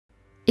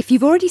If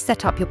you've already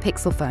set up your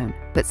Pixel phone,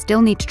 but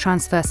still need to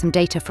transfer some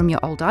data from your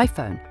old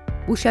iPhone,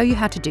 we'll show you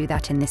how to do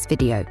that in this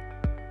video.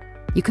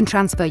 You can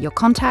transfer your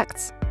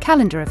contacts,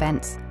 calendar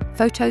events,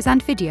 photos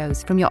and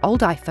videos from your old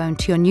iPhone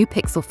to your new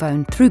Pixel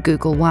phone through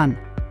Google One.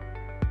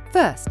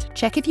 First,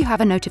 check if you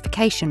have a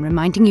notification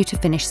reminding you to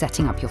finish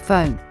setting up your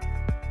phone.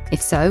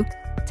 If so,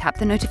 tap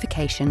the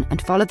notification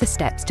and follow the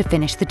steps to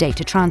finish the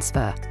data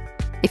transfer.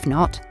 If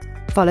not,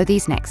 follow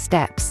these next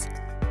steps.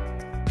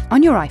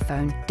 On your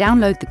iPhone,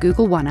 download the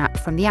Google One app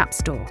from the App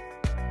Store.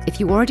 If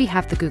you already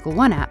have the Google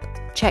One app,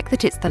 check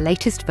that it's the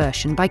latest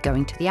version by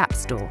going to the App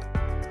Store.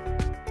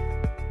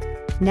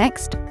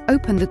 Next,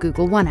 open the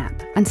Google One app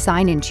and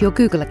sign into your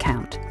Google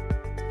account.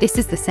 This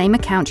is the same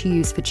account you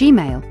use for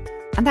Gmail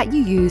and that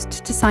you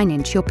used to sign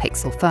into your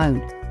Pixel phone.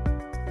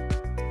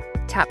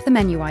 Tap the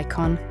menu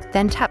icon,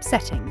 then tap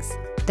Settings,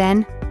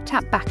 then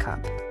tap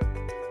Backup.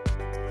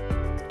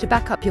 To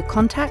back up your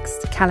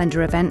contacts,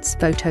 calendar events,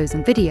 photos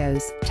and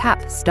videos,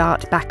 tap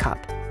Start Backup.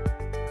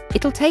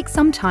 It'll take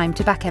some time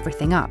to back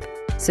everything up,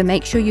 so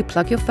make sure you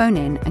plug your phone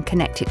in and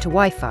connect it to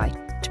Wi-Fi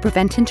to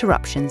prevent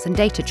interruptions and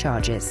data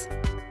charges.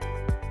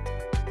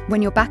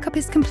 When your backup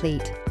is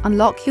complete,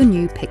 unlock your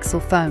new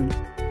Pixel phone.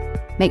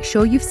 Make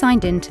sure you've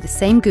signed in to the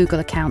same Google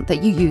account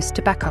that you used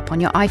to back up on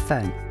your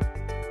iPhone.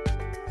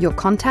 Your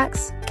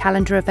contacts,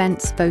 calendar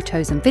events,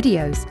 photos and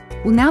videos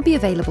will now be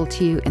available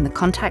to you in the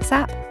Contacts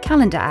app,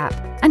 Calendar app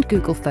and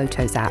Google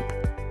Photos app.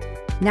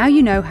 Now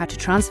you know how to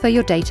transfer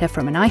your data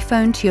from an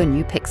iPhone to your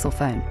new Pixel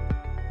phone.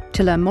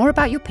 To learn more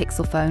about your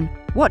Pixel phone,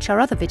 watch our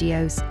other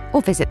videos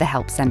or visit the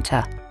Help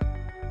Center.